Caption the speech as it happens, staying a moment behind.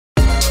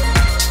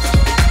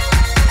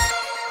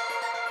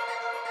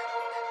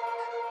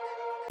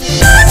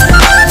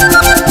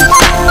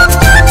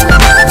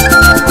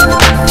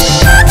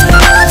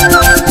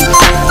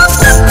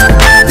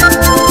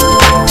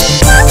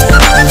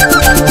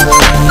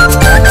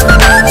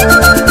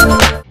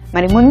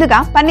ముందుగా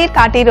పన్నీర్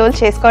కాటీ రోల్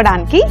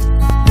చేసుకోవడానికి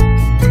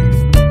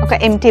ఒక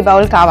ఎంటీ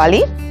బౌల్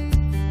కావాలి.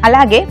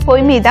 అలాగే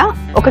పొయ్యి మీద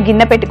ఒక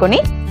గిన్నె పెట్టుకొని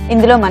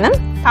ఇందులో మనం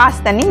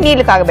కాస్తని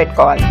నీళ్లు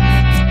కాగబెట్టుకోవాలి.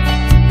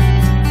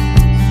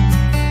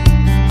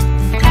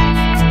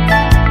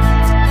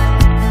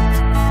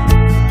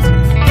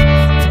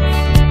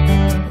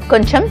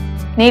 కొంచెం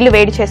నీళ్లు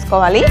వేడి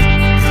చేసుకోవాలి.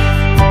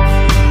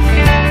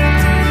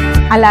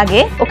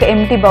 అలాగే ఒక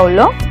ఎంటీ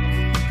బౌల్లో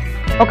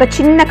ఒక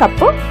చిన్న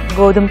కప్పు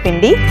గోధుమ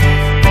పిండి,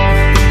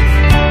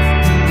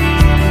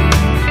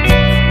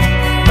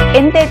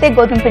 ఎంతైతే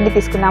గోధుమ పిండి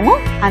తీసుకున్నామో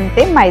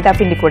అంతే మైదా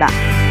పిండి కూడా.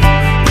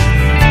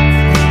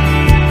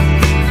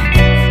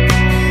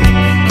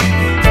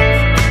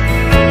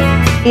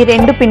 ఈ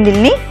రెండు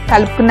పిండిల్ని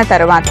కలుపుకున్న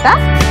తర్వాత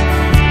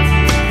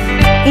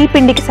ఈ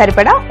పిండికి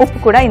సరిపడా ఉప్పు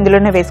కూడా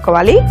ఇందులోనే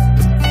వేసుకోవాలి.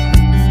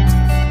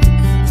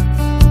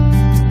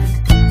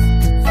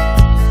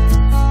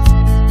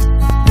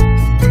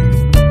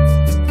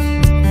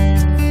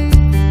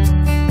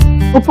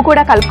 ఉప్పు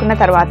కూడా కలుపుకున్న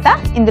తర్వాత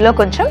ఇందులో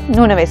కొంచెం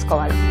నూనె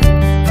వేసుకోవాలి.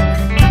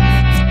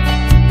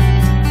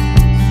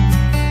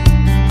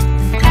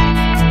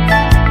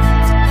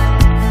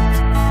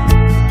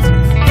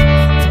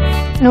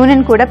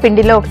 నూనెను కూడా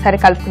పిండిలో ఒకసారి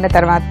కలుపుకున్న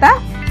తర్వాత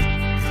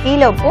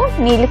ఈలోపు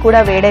నీళ్లు కూడా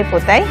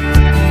వేడైపోతాయి.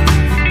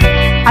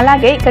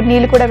 అలాగే ఇక్కడ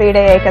నీళ్లు కూడా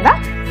వేడయ్యాయి కదా,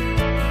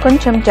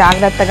 కొంచెం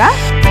జాగ్రత్తగా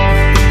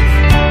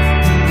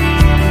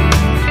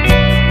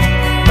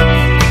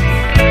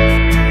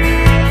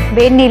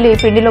వేడి నీళ్ళు ఈ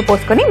పిండిలో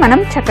పోసుకొని మనం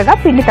చక్కగా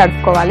పిండి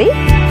తడుపుకోవాలి.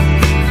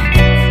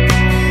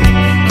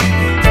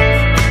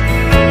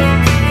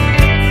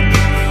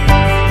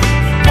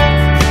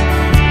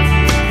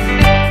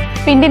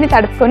 పిండిని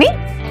తడుపుకొని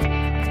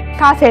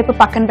కాసేపు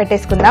పక్కన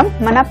పెట్టేసుకుందాం.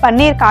 మన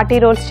పన్నీర్ కాటీ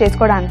రోల్స్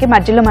చేసుకోవడానికి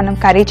మధ్యలో మనం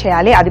కర్రీ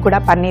చేయాలి, అది కూడా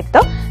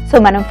పన్నీర్తో. సో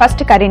మనం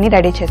ఫస్ట్ కర్రీని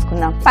రెడీ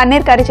చేసుకుందాం.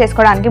 పన్నీర్ కర్రీ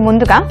చేసుకోవడానికి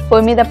ముందుగా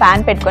పొయ్యి మీద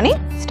ప్యాన్ పెట్టుకొని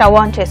స్టవ్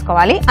ఆన్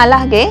చేసుకోవాలి.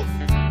 అలాగే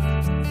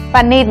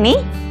పన్నీర్ని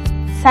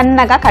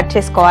సన్నగా కట్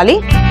చేసుకోవాలి.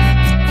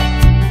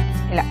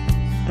 ఇలా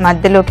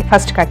మధ్యలోకి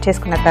ఫస్ట్ కట్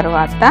చేసుకున్న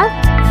తర్వాత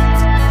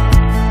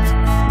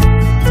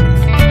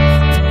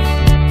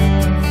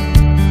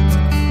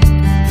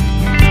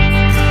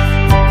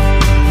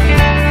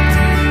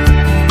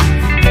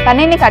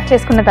పన్నీర్ని కట్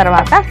చేసుకున్న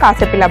తర్వాత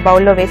కాసేపు ఇలా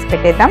బౌల్లో వేసి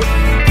పెట్టేద్దాం.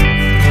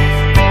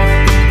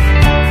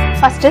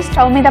 ఫస్ట్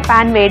స్టవ్ మీద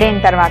ప్యాన్ వేడైన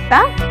తర్వాత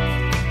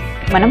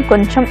మనం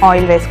కొంచెం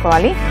ఆయిల్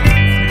వేసుకోవాలి.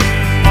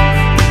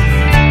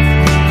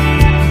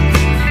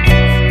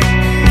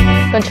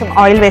 కొంచెం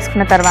ఆయిల్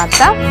వేసుకున్న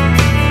తర్వాత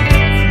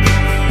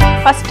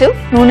ఫస్ట్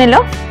నూనెలో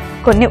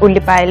కొన్ని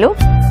ఉల్లిపాయలు,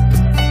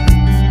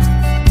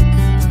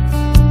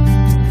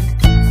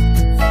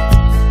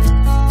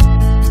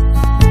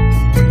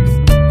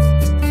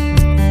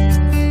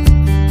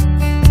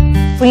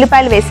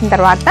 ఉల్లిపాయలు వేసిన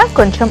తర్వాత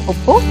కొంచెం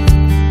ఉప్పు,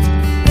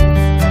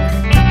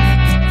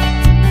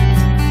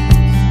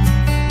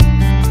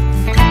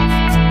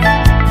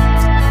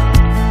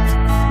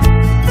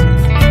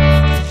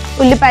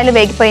 ఉల్లిపాయలు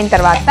వేగిపోయిన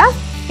తర్వాత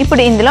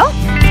ఇప్పుడు ఇందులో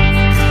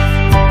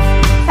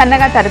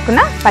సన్నగా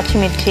తరుక్కున్న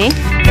పచ్చిమిర్చి,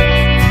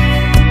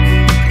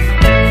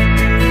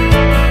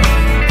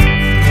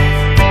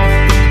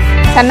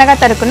 సన్నగా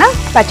తరుక్కున్న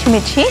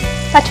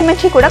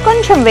పచ్చిమిర్చి కూడా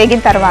కొంచెం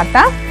వేగిన తర్వాత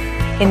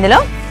ఇందులో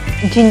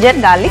ginger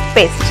garlic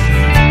paste,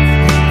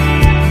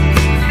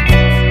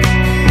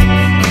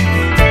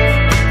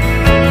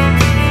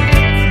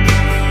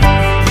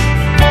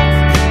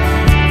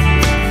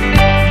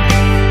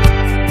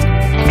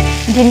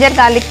 ginger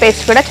garlic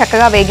paste కూడా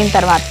చక్కగా వేగిన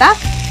తర్వాత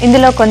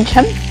ఇందులో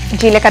కొంచెం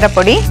జీలకర్ర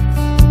పొడి,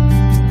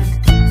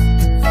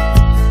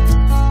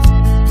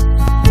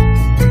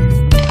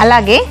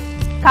 అలాగే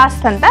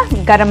కాస్తంత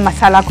గరం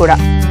మసాలా కూడా,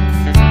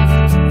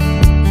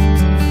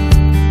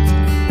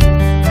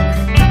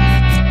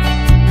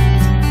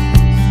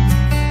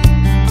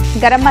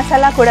 గరం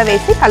మసాలా కూడా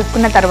వేసి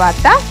కలుపుకున్న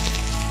తర్వాత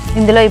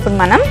ఇందులో ఇప్పుడు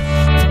మనం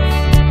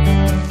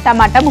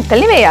టమాటా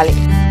ముక్కల్ని వేయాలి.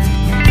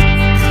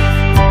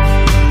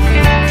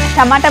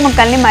 టమాటా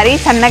ముక్కల్ని మరీ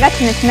సన్నగా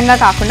చిన్నగా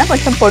కాకుండా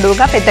కొంచెం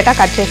పొడవుగా పెద్దగా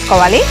కట్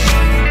చేసుకోవాలి.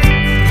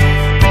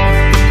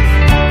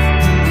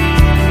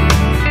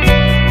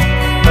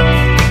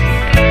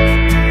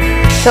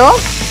 సో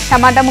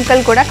టమాటా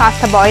ముక్కలు కూడా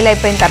కాస్త బాయిల్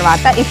అయిపోయిన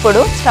తర్వాత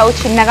ఇప్పుడు స్టవ్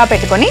చిన్నగా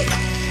పెట్టుకొని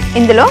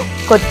ఇందులో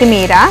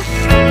కొత్తిమీర,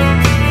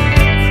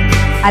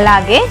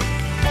 అలాగే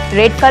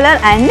red colour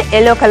and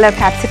yellow colour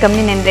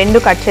క్యాప్సికమ్ని నేను రెండు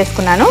కట్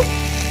చేసుకున్నాను.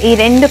 ఈ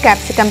రెండు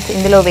క్యాప్సికమ్స్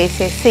ఇందులో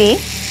వేసేసి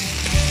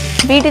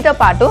వీటితో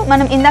పాటు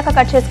మనం ఇందాక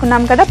కట్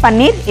చేసుకున్నాం కదా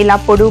పన్నీర్, ఇలా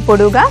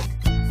పొడువుగా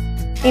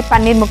ఈ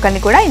పన్నీర్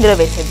ముక్కల్ని కూడా ఇందులో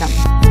వేసేద్దాం.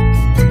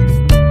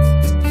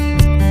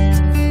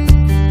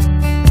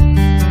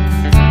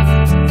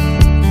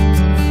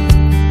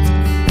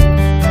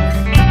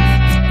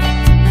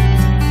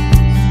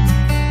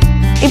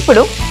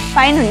 ఇప్పుడు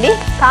పైనుండి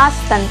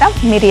కాస్తంత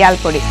మిరియాల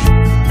పొడి,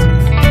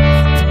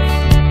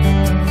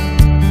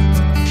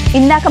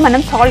 ఇందాక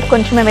మనం సాల్ట్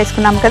కొంచెమే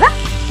వేసుకున్నాం కదా,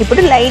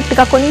 ఇప్పుడు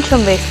లైట్గా కొంచెం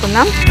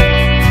వేసుకుందాం.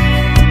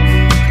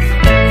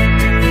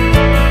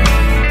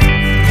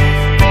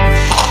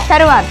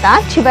 తరువాత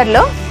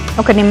చివర్లో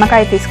ఒక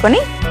నిమ్మకాయ తీసుకొని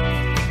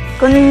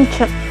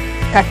కొంచెం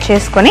కట్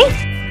చేసుకొని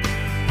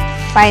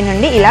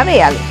పైనుండి ఇలా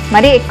వేయాలి.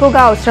 మరి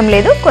ఎక్కువగా అవసరం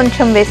లేదు,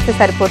 కొంచెం వేస్తే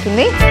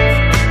సరిపోతుంది.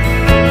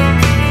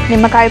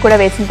 నిమ్మకాయ కూడా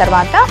వేసిన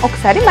తర్వాత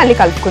ఒకసారి మళ్ళీ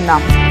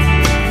కలుపుకుందాం.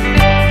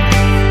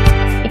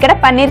 ఇక్కడ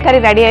పన్నీర్ కర్రీ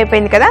రెడీ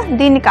అయిపోయింది కదా,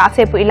 దీన్ని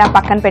కాసేపు ఇలా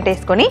పక్కన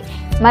పెట్టేసుకొని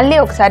మళ్ళీ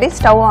ఒకసారి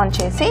స్టవ్ ఆన్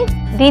చేసి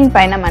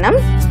దీనిపైన మనం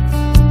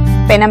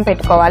పెనం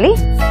పెట్టుకోవాలి.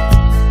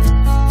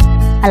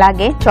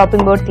 అలాగే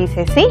చాపింగ్ బోర్డ్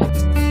తీసేసి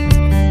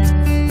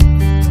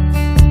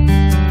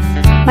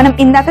మనం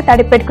ఇందాక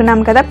తడిపి పెట్టుకున్నాం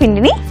కదా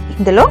పిండిని,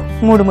 ఇందులో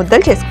 3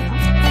 ముద్దలు చేసుకుందాం.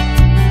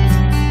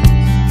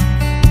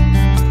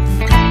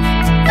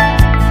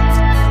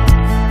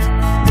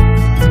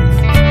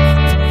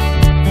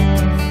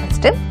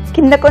 ఫస్ట్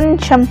కింద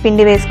కొంచెం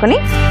పిండి వేసుకొని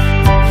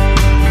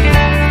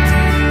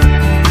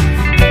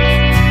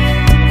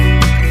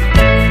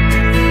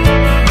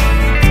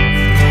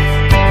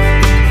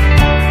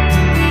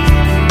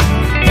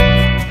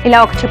ఇలా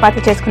ఒక చపాతీ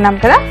చేసుకున్నాం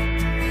కదా,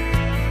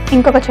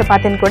 ఇంకొక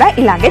చపాతీని కూడా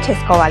ఇలాగే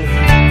చేసుకోవాలి.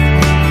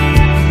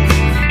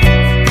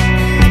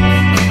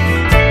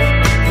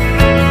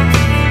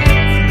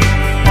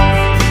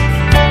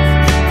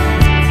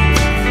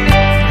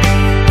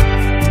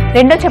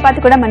 రెండో చపాతీ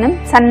కూడా మనం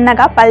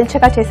సన్నగా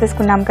పల్చగా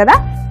చేసేసుకున్నాం కదా.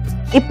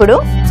 ఇప్పుడు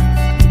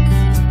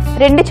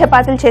 2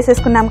 చపాతీలు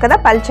చేసేసుకున్నాం కదా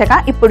పల్చగా.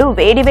 ఇప్పుడు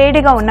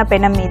వేడివేడిగా ఉన్న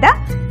పెనం మీద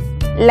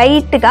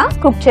లైట్గా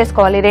కుక్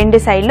చేసుకోవాలి 2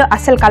 సైడ్లు,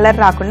 అసలు కలర్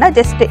రాకుండా.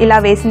 జస్ట్ ఇలా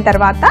వేసిన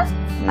తర్వాత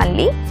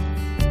మళ్ళీ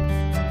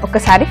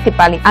ఒకసారి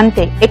తిప్పాలి,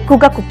 అంతే.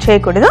 ఎక్కువగా కుక్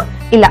చేయకూడదు,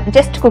 ఇలా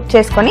జస్ట్ కుక్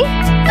చేసుకొని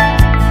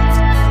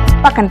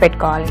పక్కన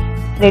పెట్టుకోవాలి.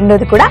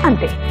 రెండోది కూడా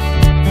అంతే.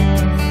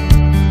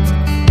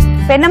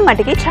 పెనం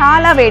మటికి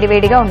చాలా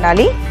వేడివేడిగా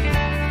ఉండాలి.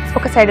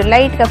 ఒక సైడ్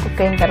లైట్గా కుక్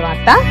అయిన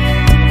తర్వాత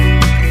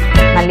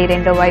మళ్ళీ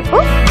రెండో వైపు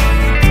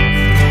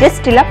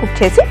జస్ట్ ఇలా కుక్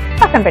చేసి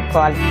పక్కన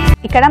పెట్టుకోవాలి.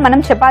 ఇక్కడ మనం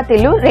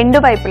చపాతీలు 2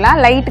 వైపులా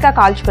లైట్గా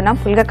కాల్చుకున్నాం,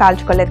 ఫుల్గా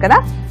కాల్చుకోలేదు కదా.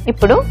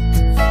 ఇప్పుడు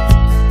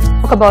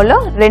ఒక బౌల్లో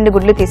 2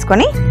 గుడ్లు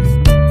తీసుకొని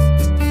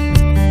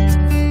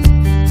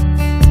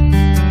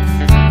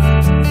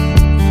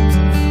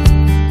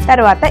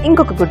తర్వాత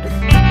ఇంకొక గుడ్డు.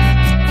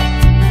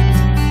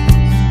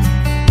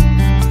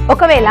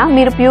 ఒకవేళ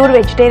మీరు ప్యూర్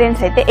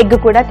వెజిటేరియన్స్ అయితే ఎగ్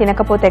కూడా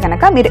తినకపోతే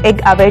కనుక మీరు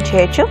ఎగ్ అవాయిడ్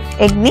చేయొచ్చు.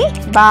 ఎగ్ని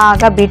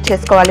బాగా బీట్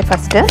చేసుకోవాలి.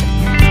 ఫస్ట్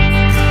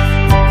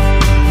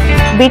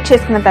బీట్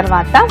చేసుకున్న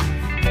తర్వాత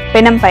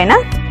పెనం పైన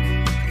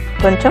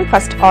కొంచెం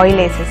ఫస్ట్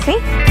ఆయిల్ వేసేసి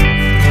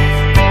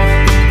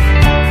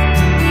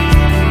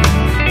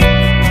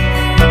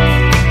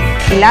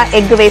ఇలా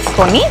ఎగ్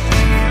వేసుకొని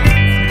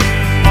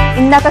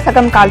ఇందాక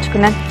సగం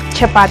కాల్చుకున్న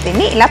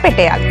చపాతీని ఇలా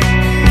పెట్టేయాలి.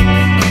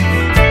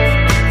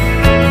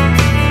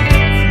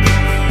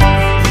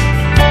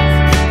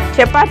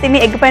 చపాతీని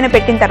ఎగ్ పైన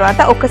పెట్టిన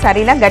తర్వాత ఒక్కసారి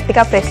ఇలా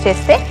గట్టిగా ప్రెస్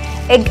చేస్తే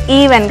ఎగ్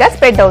ఈవెన్గా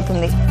స్ప్రెడ్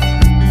అవుతుంది.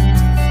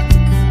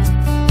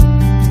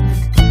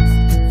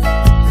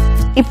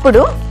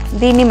 ఇప్పుడు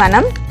దీన్ని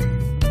మనం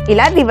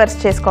ఇలా రివర్స్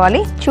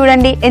చేసుకోవాలి.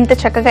 చూడండి ఎంత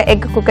చక్కగా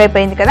ఎగ్ కుక్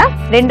అయిపోయింది కదా.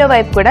 రెండో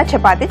వైపు కూడా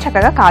చపాతీ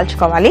చక్కగా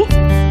కాల్చుకోవాలి.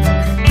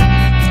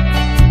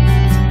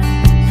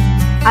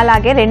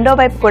 అలాగే రెండో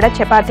వైపు కూడా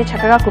చపాతీ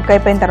చక్కగా కుక్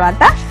అయిపోయిన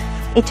తర్వాత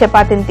ఈ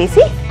చపాతీని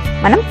తీసి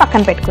మనం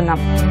పక్కన పెట్టుకుందాం.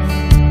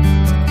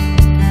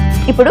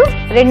 ఇప్పుడు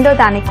రెండో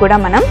దానికి కూడా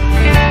మనం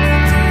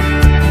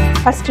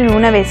ఫస్ట్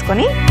నూనె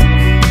వేసుకొని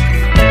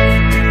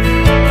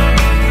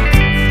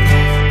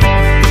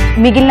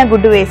మిగిలిన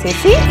గుడ్డు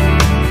వేసేసి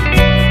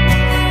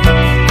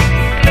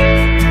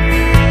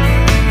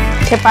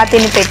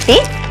చపాతీని పెట్టి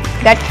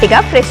గట్టిగా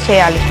ప్రెస్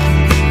చేయాలి.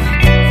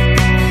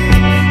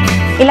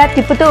 ఇలా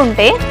తిప్పుతూ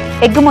ఉంటే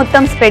ఎగ్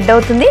మొత్తం స్ప్రెడ్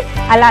అవుతుంది,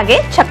 అలాగే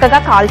చక్కగా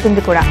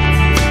కాలుతుంది కూడా.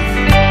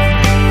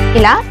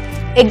 ఇలా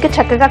ఎగ్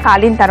చక్కగా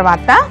కాలిన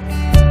తర్వాత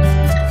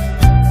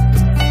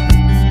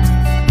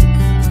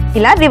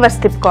ఇలా రివర్స్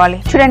తిప్పుకోవాలి.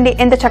 చూడండి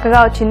ఎంత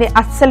చక్కగా వచ్చింది,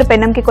 అస్సలు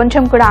పెనంకి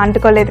కొంచెం కూడా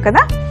అంటుకోలేదు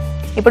కదా.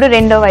 ఇప్పుడు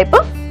రెండో వైపు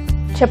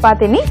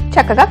చపాతీని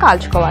చక్కగా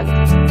కాల్చుకోవాలి.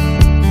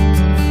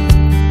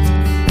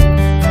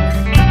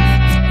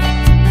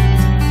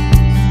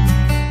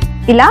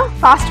 ఇలా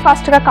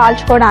ఫాస్ట్గా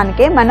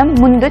కాల్చుకోవడానికే మనం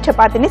ముందు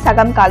చపాతీని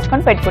సగం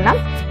కాల్చుకొని పెట్టుకున్నాం.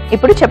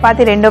 ఇప్పుడు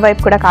చపాతీ రెండో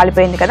వైపు కూడా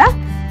కాలిపోయింది కదా.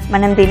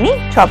 మనం దీన్ని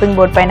చాపింగ్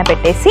బోర్డ్ పైన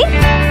పెట్టేసి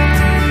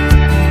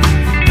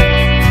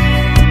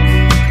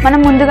మనం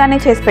ముందుగానే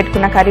చేసి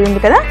పెట్టుకున్న కర్రీ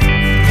ఉంది కదా,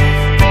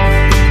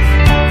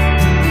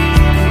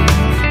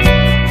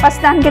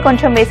 ఫస్ట్ దానికి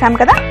కొంచెం వేసాం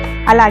కదా,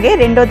 అలాగే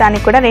రెండో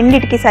దానికి కూడా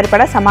రెండిటికి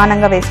సరిపడా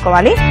సమానంగా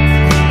వేసుకోవాలి.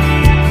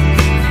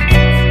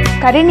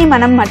 కర్రీని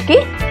మనం మట్టికి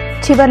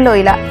చివర్లో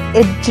ఇలా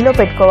ఎడ్జ్లో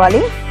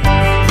పెట్టుకోవాలి.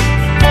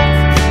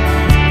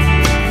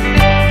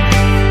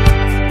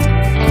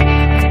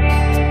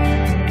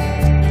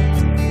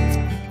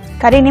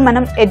 కర్రీని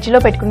మనం ఎడ్జ్లో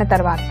పెట్టుకున్న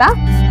తర్వాత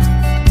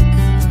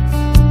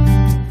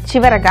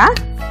చివరగా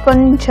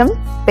కొంచెం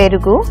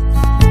పెరుగు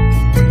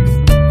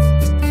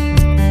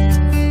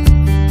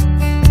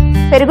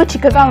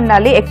చిక్కగా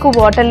ఉండాలి. ఎక్కువ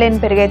వాటర్ లేని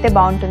పెరుగు అయితే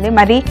బాగుంటుంది.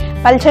 మరి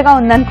పల్చగా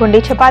ఉందనుకోండి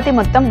చపాతీ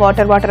మొత్తం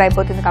వాటర్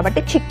అయిపోతుంది. కాబట్టి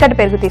చిక్కటి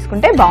పెరుగు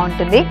తీసుకుంటే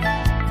బాగుంటుంది.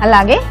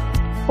 అలాగే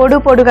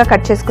పొడుగా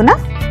కట్ చేసుకున్న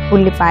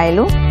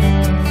ఉల్లిపాయలు,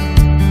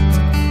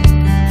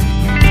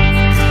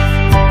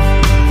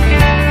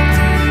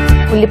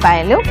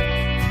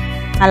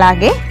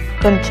 అలాగే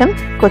కొంచెం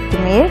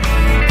కొత్తిమీర,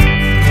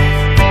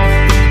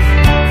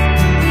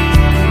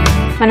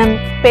 మనం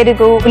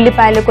పెరుగు,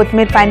 ఉల్లిపాయలు,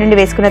 కొత్తిమీర పైనుండి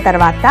వేసుకున్న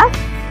తర్వాత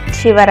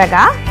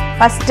చివరగా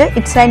ఫస్ట్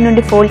ఇటు సైడ్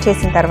నుండి ఫోల్డ్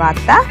చేసిన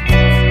తర్వాత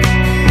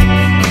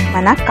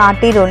మన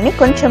కాటి రోల్ని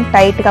కొంచెం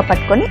టైట్గా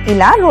పట్టుకొని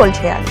ఇలా రోల్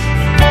చేయాలి.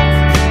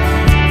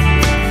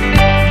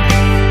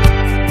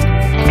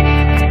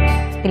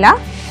 ఇలా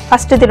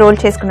ఫస్ట్ది రోల్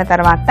చేసుకున్న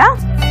తర్వాత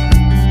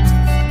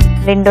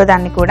రెండో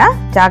దాన్ని కూడా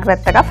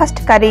జాగ్రత్తగా ఫస్ట్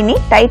కర్రీని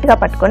టైట్గా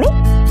పట్టుకొని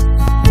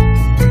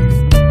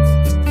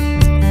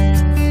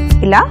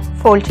ఇలా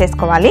ఫోల్డ్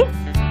చేసుకోవాలి.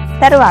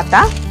 తర్వాత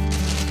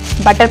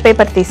బటర్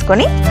పేపర్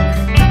తీసుకొని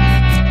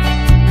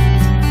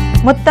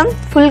మొత్తం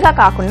ఫుల్గా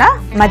కాకుండా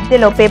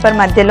మధ్యలో పేపర్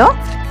మధ్యలో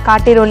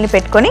కాటి రోల్ని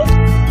పెట్టుకొని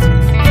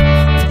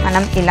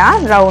మనం ఇలా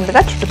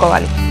రౌండ్గా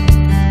చుట్టుకోవాలి.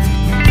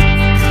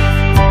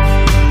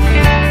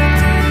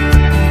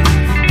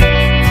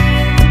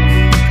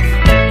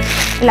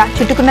 ఇలా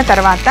చుట్టుకున్న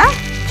తర్వాత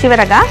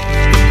చివరగా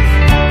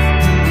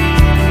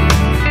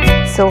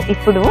సో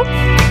ఇప్పుడు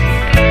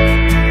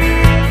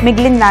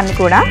మిగిలిన దాన్ని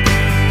కూడా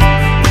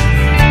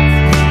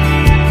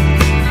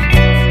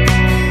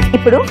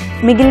ఇప్పుడు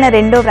మిగిలిన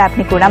రెండో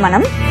వ్రాప్ని కూడా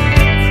మనం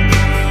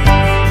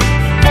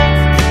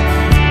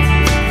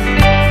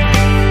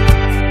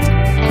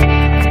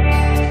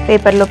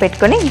పేపర్లో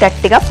పెట్టుకొని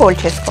గట్టిగా ఫోల్డ్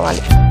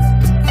చేసుకోవాలి.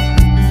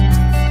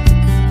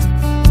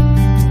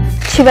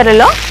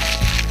 చివరలో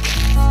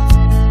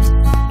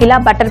ఇలా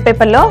బటర్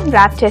పేపర్లో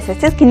ర్యాప్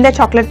చేసేసి కింద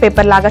చాక్లెట్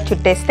పేపర్ లాగా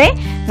చుట్టేస్తే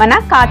మన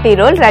కాటి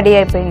రోల్ రెడీ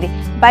అయిపోయింది.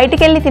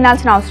 బయటికి వెళ్ళి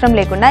తినాల్సిన అవసరం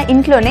లేకుండా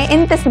ఇంట్లోనే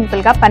ఎంత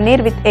సింపుల్గా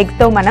పన్నీర్ విత్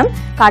ఎగ్తో మనం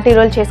కాటి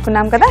రోల్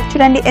చేసుకున్నాం కదా.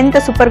 చూడండి ఎంత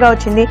సూపర్గా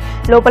వచ్చింది.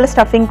 లోపల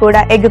స్టఫింగ్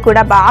కూడా ఎగ్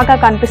కూడా బాగా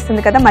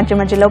కనిపిస్తుంది కదా, మధ్య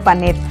మధ్యలో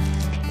పన్నీర్.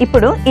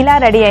 ఇప్పుడు ఇలా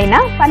రెడీ అయిన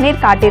పన్నీర్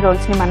కాటి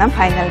రోల్స్ని మనం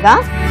ఫైనల్గా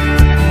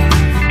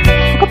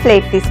ఒక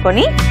ప్లేట్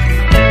తీసుకొని